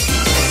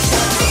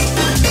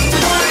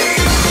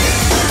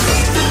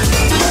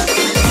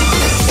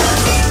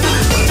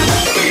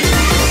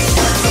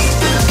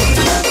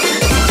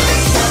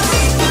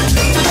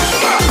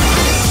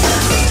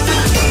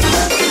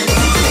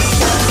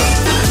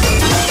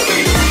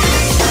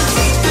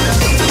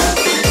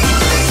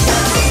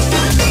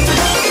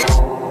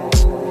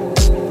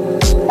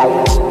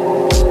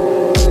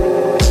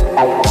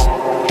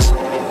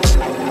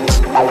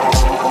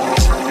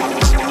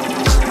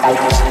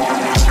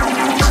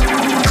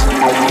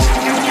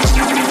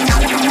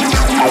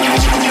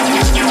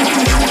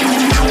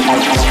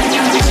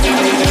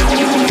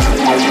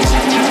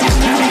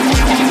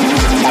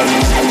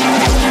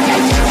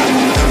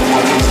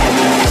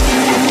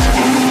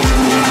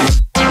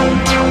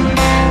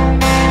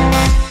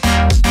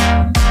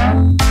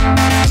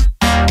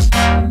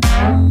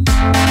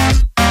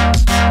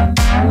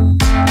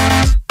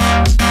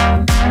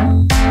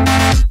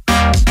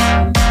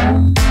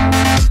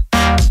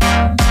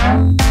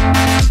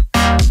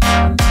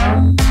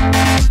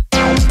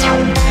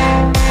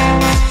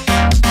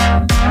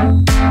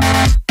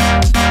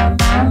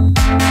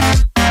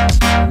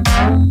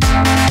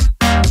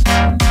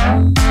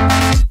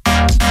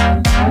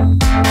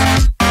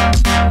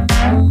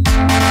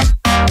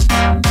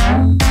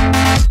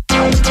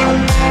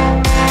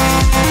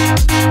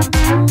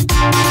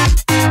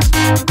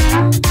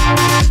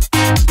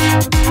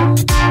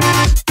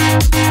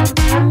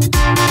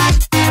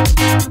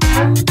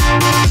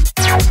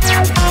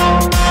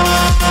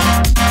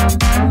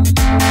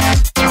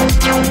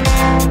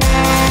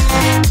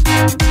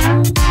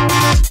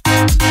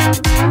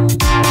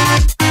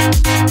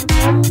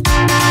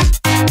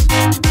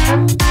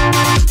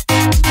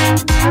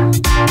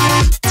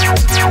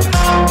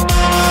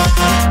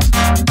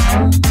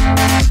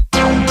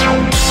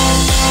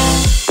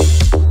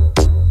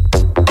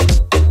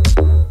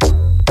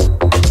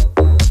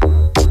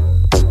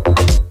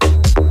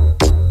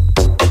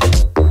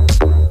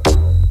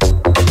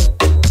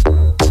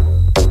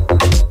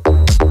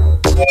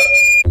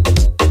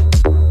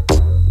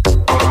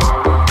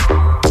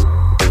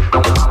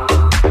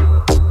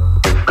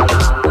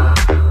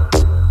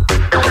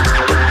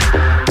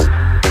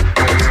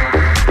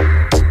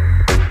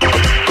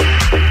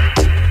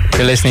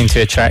 You're listening to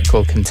a track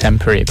called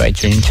Contemporary by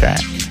Dream Track.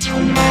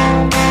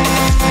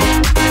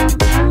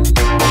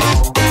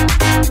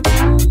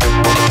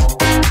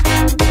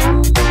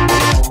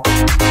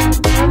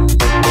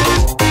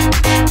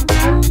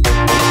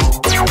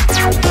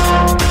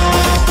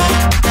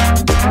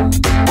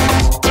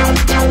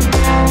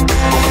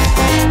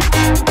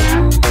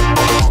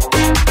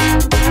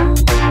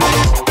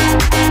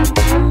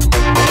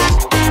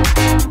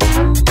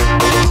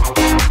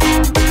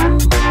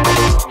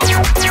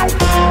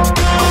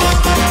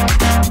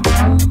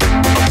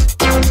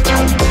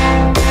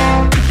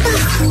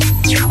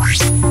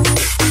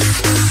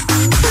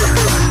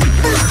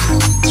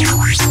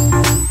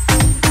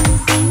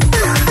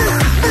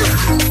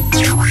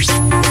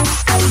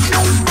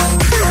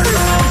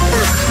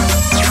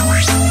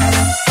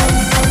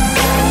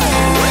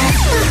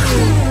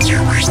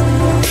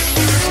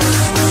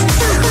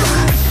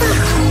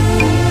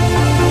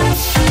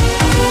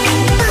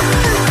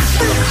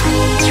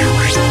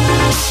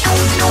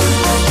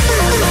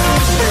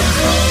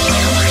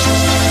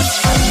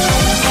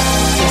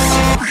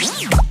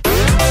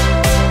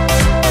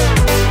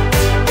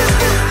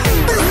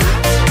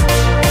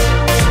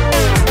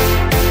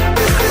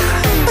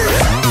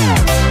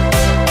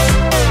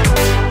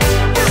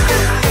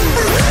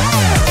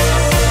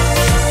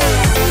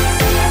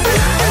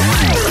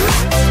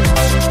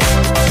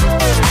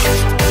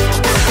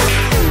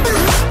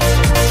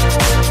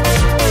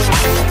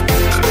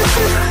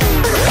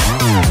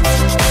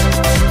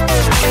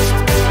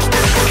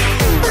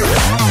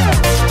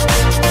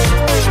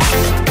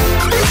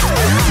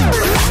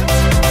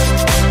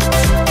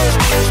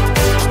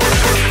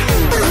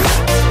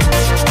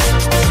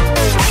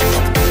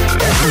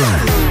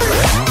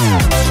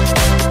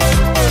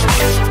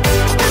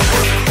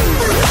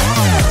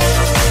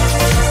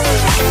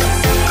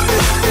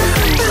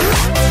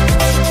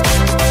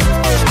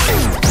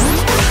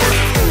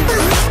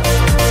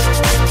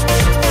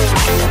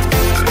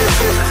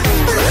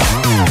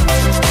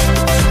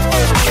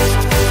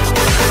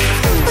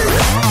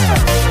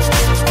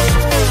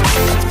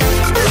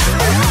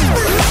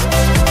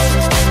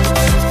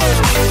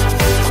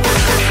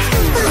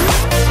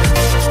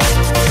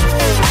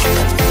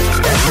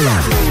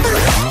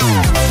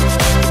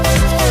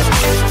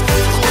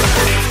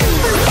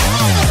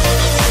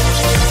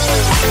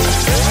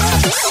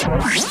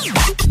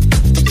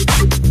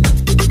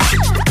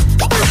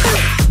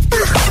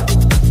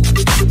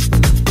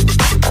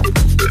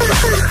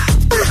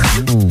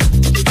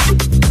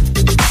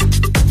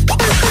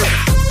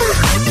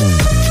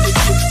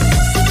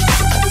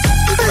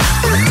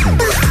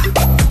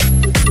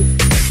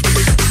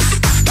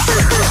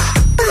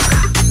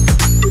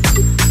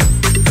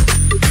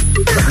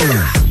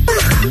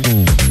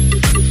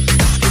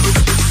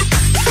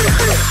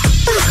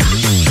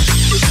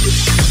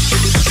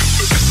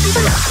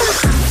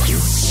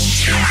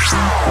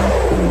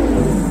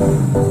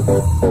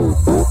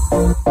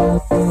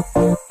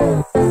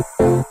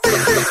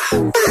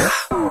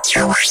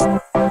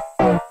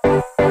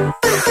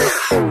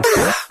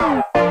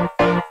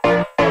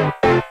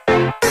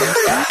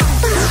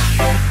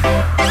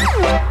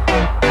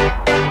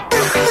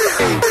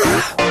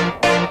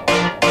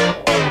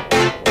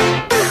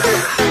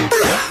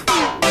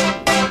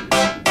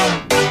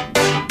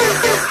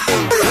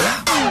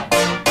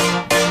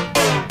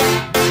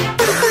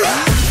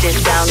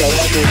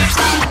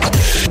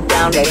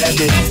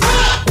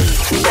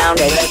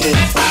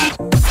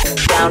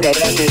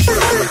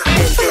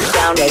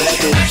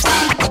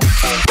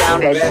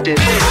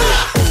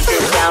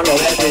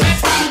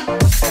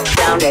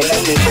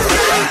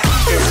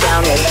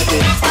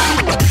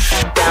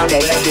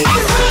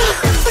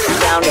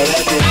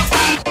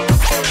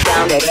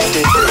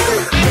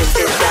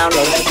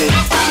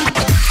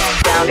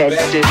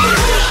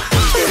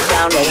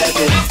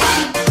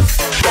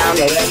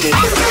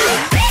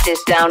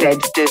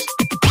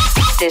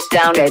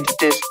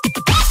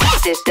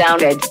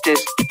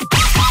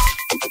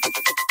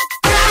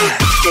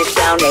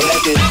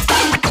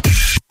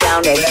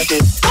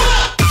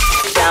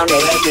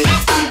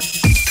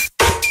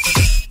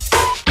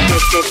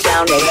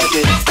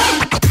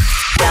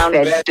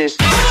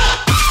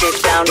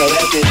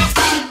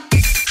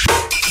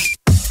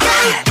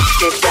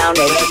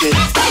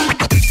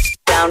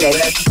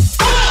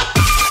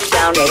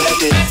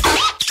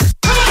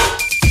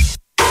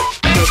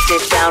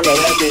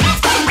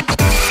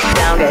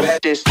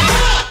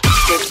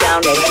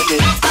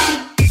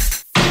 Down